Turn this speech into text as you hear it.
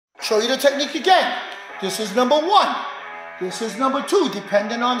show you the technique again. This is number 1. This is number 2.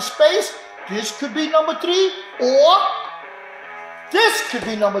 Depending on space, this could be number 3, or this could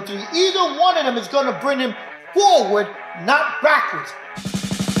be number 3. Either one of them is going to bring him forward, not backwards.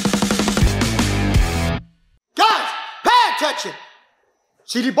 Guys, pay attention.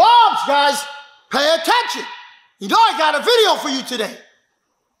 See the bombs, guys. Pay attention. You know I got a video for you today.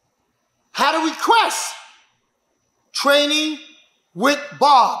 How to request training with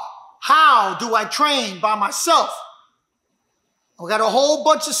Bob. How do I train by myself? I got a whole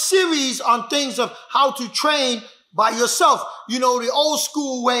bunch of series on things of how to train by yourself. You know, the old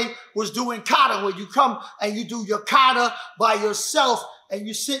school way was doing kata, where you come and you do your kata by yourself, and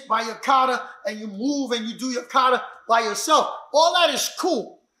you sit by your kata and you move and you do your kata by yourself. All that is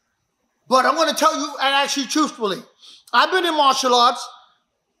cool. But I'm going to tell you, and actually truthfully, I've been in martial arts.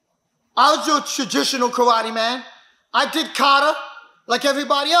 I was a traditional karate man. I did kata like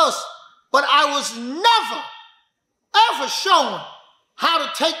everybody else. But I was never, ever shown how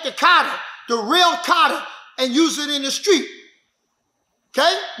to take the kata, the real kata, and use it in the street.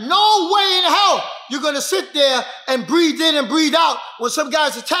 Okay? No way in hell you're going to sit there and breathe in and breathe out. When some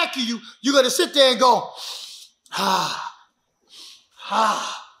guy's attacking you, you're going to sit there and go,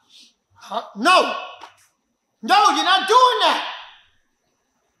 No. No, you're not doing that.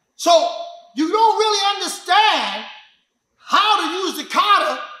 So you don't really understand how to use the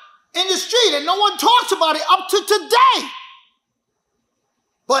kata in the street, and no one talks about it up to today.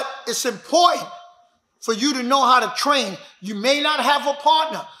 But it's important for you to know how to train. You may not have a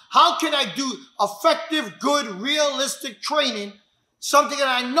partner. How can I do effective, good, realistic training? Something that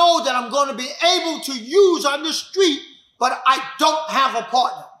I know that I'm going to be able to use on the street, but I don't have a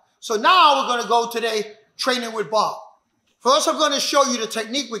partner. So now we're going to go today training with Bob. First, I'm going to show you the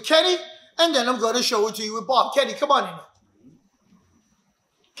technique with Kenny, and then I'm going to show it to you with Bob. Kenny, come on in here.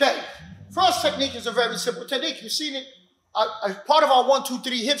 Okay, first technique is a very simple technique. You've seen it as part of our 1, 2,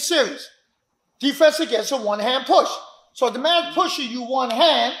 3 hip series. Defense against a one-hand push. So the man pushing you one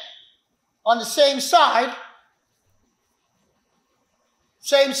hand on the same side,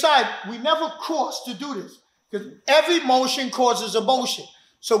 we never cross to do this, because every motion causes a motion.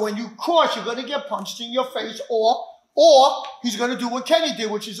 So when you cross, you're going to get punched in your face, or he's going to do what Kenny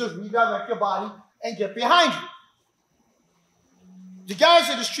did, which is just redirect your body and get behind you. The guys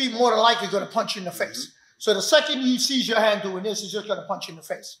in the street more than likely going to punch you in the face. So the second he sees your hand doing this, he's just going to punch you in the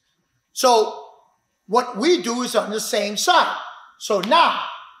face. So what we do is on the same side. So now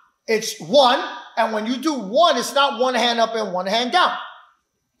it's 1, and when you do 1, it's not one hand up and one hand down.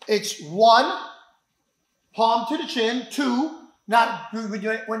 It's 1, palm to the chin, 2. Now,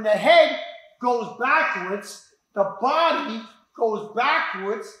 when the head goes backwards, the body goes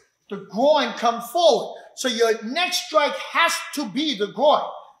backwards, the groin comes forward. So your next strike has to be the groin.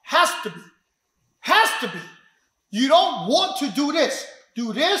 Has to be. Has to be. You don't want to do this.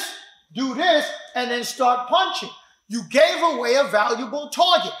 Do this, and then start punching. You gave away a valuable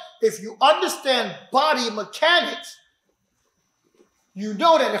target. If you understand body mechanics, you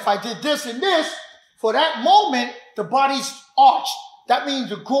know that if I did this and this, for that moment, the body's arched. That means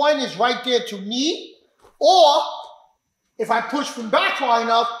the groin is right there to knee. Or if I push from back far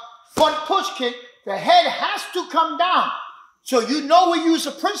enough, front push kick, the head has to come down. So you know we use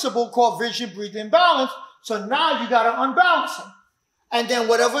a principle called vision, breathing, balance. So now you got to unbalance them. And then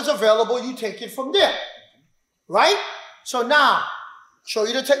whatever's available, you take it from there. Right? So now, show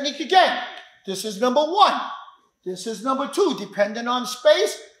you the technique again. This is number 1. This is number 2. Depending on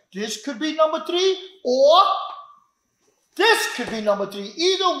space, this could be number 3, or this could be number 3.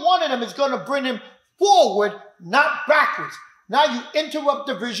 Either one of them is going to bring him forward, not backwards. Now you interrupt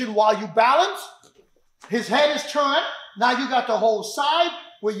the vision while you balance. His head is turned. Now you got the whole side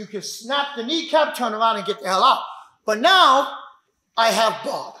where you can snap the kneecap, turn around, and get the hell out. But now I have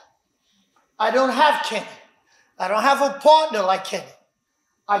Bob. I don't have Kenny. I don't have a partner like Kenny.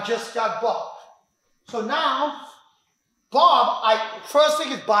 I just got Bob. So now, Bob, first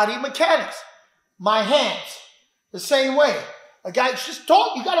thing is body mechanics. My hands, the same way. A guy just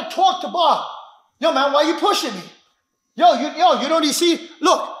talk. You got to talk to Bob. Yo, man, why you pushing me? Yo, you don't need to see.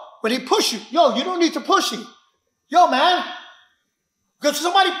 Look, when he push you, you don't need to push him. Yo, man, because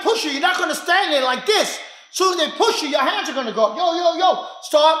somebody push you, you're not going to stand there like this. As soon as they push you, your hands are going to go. Yo.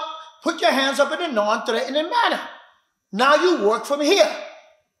 Start. Put your hands up in a non-threatening manner. Now you work from here.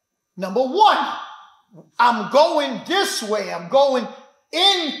 Number 1, I'm going this way. I'm going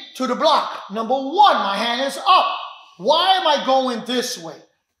into the block. Number 1, my hand is up. Why am I going this way?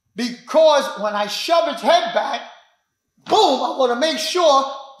 Because when I shove his head back, boom, I want to make sure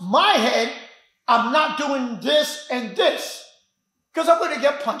my head, I'm not doing this and this. because I'm going to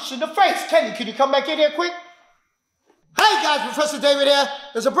get punched in the face. Kenny, can you come back in here quick? Hey guys, Professor David here.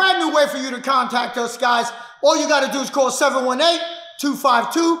 There's a brand new way for you to contact us, guys. All you got to do is call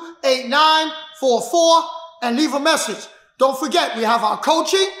 718-252-8944 and leave a message. Don't forget, we have our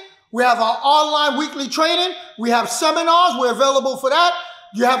coaching, we have our online weekly training, we have seminars, we're available for that.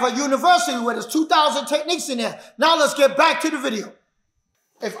 You have a university where there's 2,000 techniques in there. Now let's get back to the video.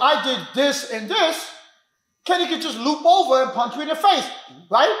 If I did this and this, Kenny could just loop over and punch me in the face,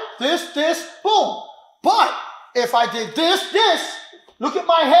 right? This, boom. But if I did this, look at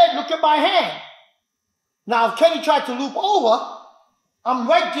my head, look at my hand. Now, if Kenny tried to loop over, I'm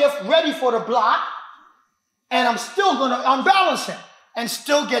right there ready for the block, and I'm still going to unbalance him and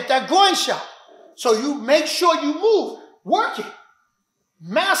still get that groin shot. So you make sure you move, work it.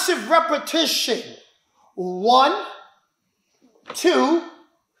 Massive repetition. 1, 2,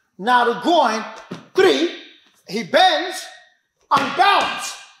 now the groin, 3, he bends,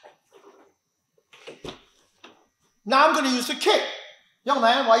 unbalanced. Now I'm going to use the kick. Young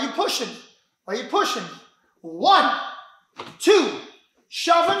man, why are you pushing me? Why are you pushing me? 1, 2,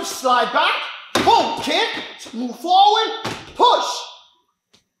 shove him, slide back, boom, kick, move forward, push,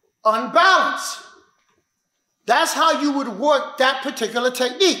 unbalance. That's how you would work that particular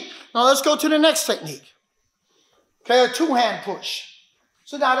technique. Now let's go to the next technique. Okay, a 2-hand push.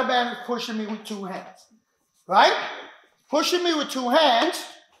 So now the man is pushing me with 2 hands, right? Pushing me with 2 hands,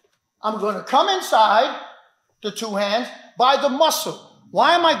 I'm going to come inside the 2 hands by the muscle.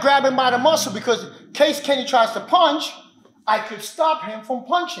 Why am I grabbing by the muscle? Because in case Kenny tries to punch, I could stop him from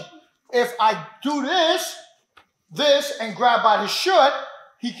punching. If I do this, and grab by the shirt,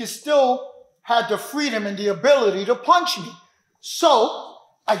 he can still have the freedom and the ability to punch me. So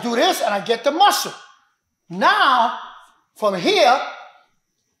I do this and I get the muscle. Now, from here,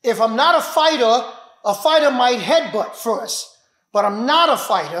 if I'm not a fighter might headbutt first, but I'm not a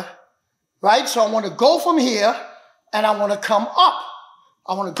fighter, right? So I want to go from here and I want to come up.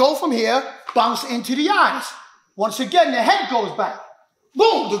 I want to go from here, bounce into the eyes. Once again, the head goes back.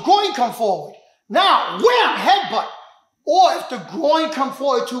 Boom, the groin come forward. Now, wham, headbutt. Or if the groin come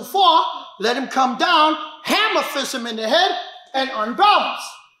forward too far, let him come down, hammer fist him in the head, and unbalance.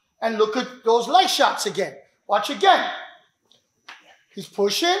 And look at those leg shots again. Watch again. He's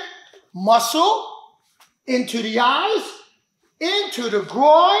pushing, muscle, into the eyes, into the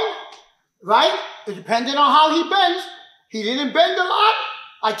groin, right? Depending on how he bends. He didn't bend a lot.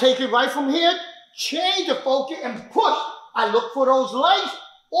 I take it right from here, change the focus, and push. I look for those legs.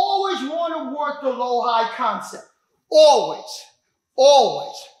 Always want to work the low-high concept. Always,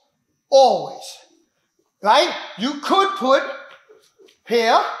 always, always, right? You could put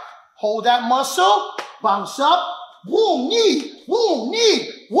here, hold that muscle, bounce up, boom, knee, boom,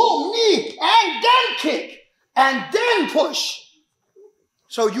 knee, boom, knee, and then kick, and then push.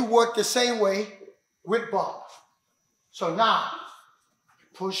 So you work the same way with Bob. So now,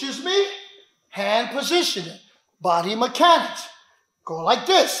 pushes me, hand positioning, body mechanics. Go like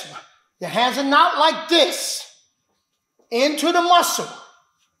this. Your hands are not like this. Into the muscle.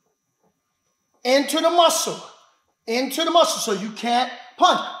 Into the muscle. Into the muscle so you can't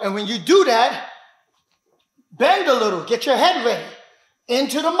punch. And when you do that, bend a little. Get your head ready.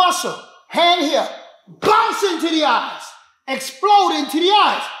 Into the muscle. Hand here. Bounce into the eyes. Explode into the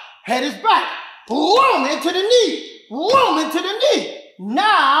eyes. Head is back. Boom, into the knee. Boom, into the knee.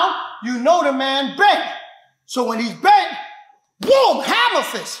 Now, you know the man bent. So when he's bent, boom, hammer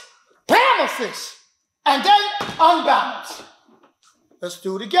fist, and then unbalance. Let's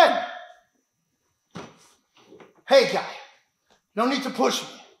do it again. Hey, guy, no need to push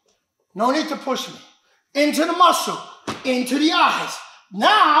me. No need to push me. Into the muscle, into the eyes.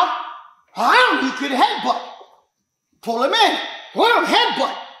 Now, you could headbutt. Pull him in. Boom,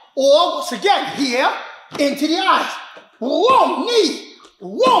 headbutt. Or, once again, here, into the eyes. Whoa,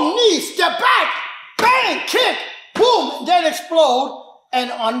 knee, step back, bang, kick, boom, and then explode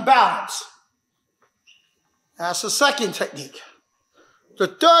and unbalance. That's the second technique. The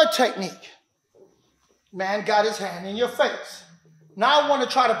third technique, man got his hand in your face. Now I want to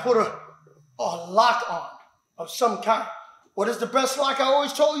try to put a lock on of some kind. What is the best lock I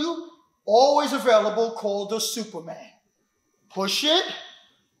always told you? Always available, called the Superman. Push it,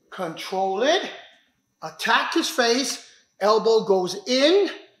 control it, attack his face, elbow goes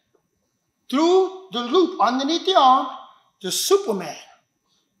in, through the loop underneath the arm, the Superman.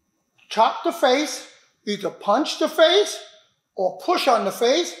 Chop the face, either punch the face or push on the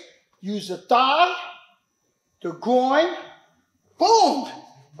face, use the thigh, the groin, boom,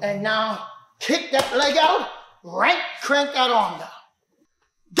 and now kick that leg out, right, crank that arm down.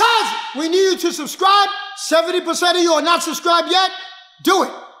 Guys, we need you to subscribe. 70% of you are not subscribed yet. Do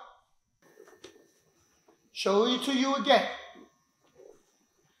it. Show it to you again.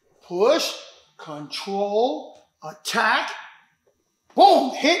 Push, control, attack,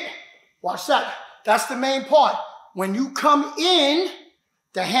 boom, hit. Watch that. That's the main part. When you come in,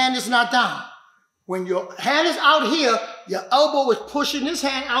 the hand is not down. When your hand is out here, your elbow is pushing this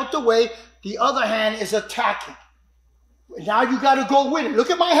hand out the way, the other hand is attacking. Now you got to go with it. Look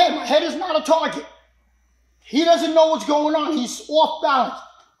at my head. My head is not a target. He doesn't know what's going on. He's off balance.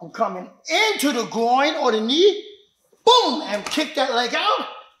 I'm coming into the groin or the knee, boom, and kick that leg out,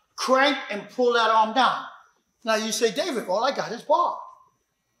 crank, and pull that arm down. Now you say, David, all I got is Bob.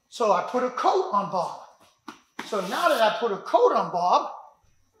 So I put a coat on Bob. So now that I put a coat on Bob,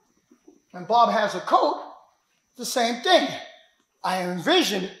 and Bob has a coat, the same thing. I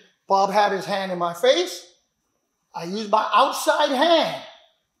envisioned Bob had his hand in my face. I use my outside hand,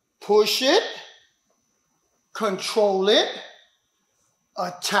 push it, control it,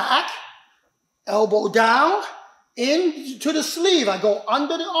 attack, elbow down, into the sleeve. I go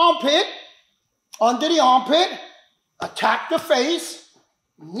under the armpit, attack the face,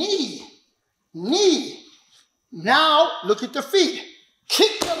 knee. Now look at the feet.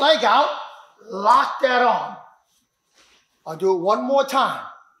 Kick the leg out, lock that arm. I'll do it one more time.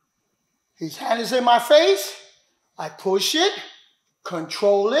 His hand is in my face. I push it,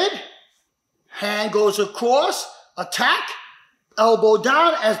 control it, hand goes across, attack, elbow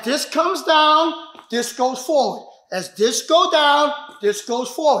down. As this comes down, this goes forward. As this goes down, this goes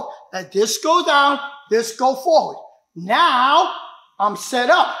forward. As this goes down, this goes forward. Now, I'm set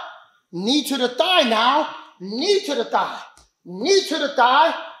up. Knee to the thigh now, knee to the thigh. Knee to the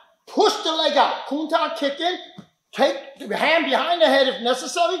thigh, push the leg out. Kunta kicking, take the hand behind the head if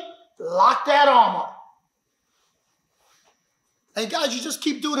necessary, lock that arm up. And guys, you just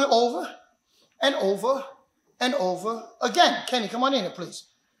keep doing it over and over and over again. Kenny, come on in here, please.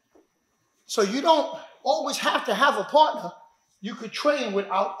 So you don't always have to have a partner. You could train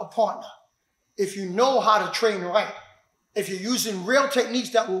without a partner if you know how to train right. If you're using real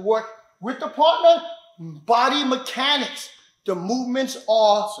techniques that will work with the partner, body mechanics, the movements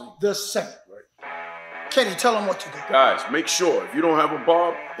are the same. Kenny, tell them what to do. Guys, make sure, if you don't have a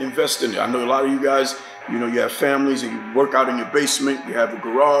Bob, invest in it. I know a lot of you guys, you know, you have families and you work out in your basement, you have a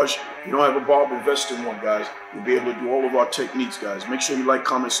garage. If you don't have a Bob, invest in one, guys. You'll be able to do all of our techniques, guys. Make sure you like,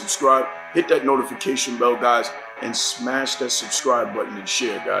 comment, subscribe. Hit that notification bell, guys, and smash that subscribe button and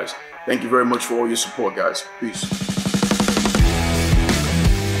share, guys. Thank you very much for all your support, guys. Peace.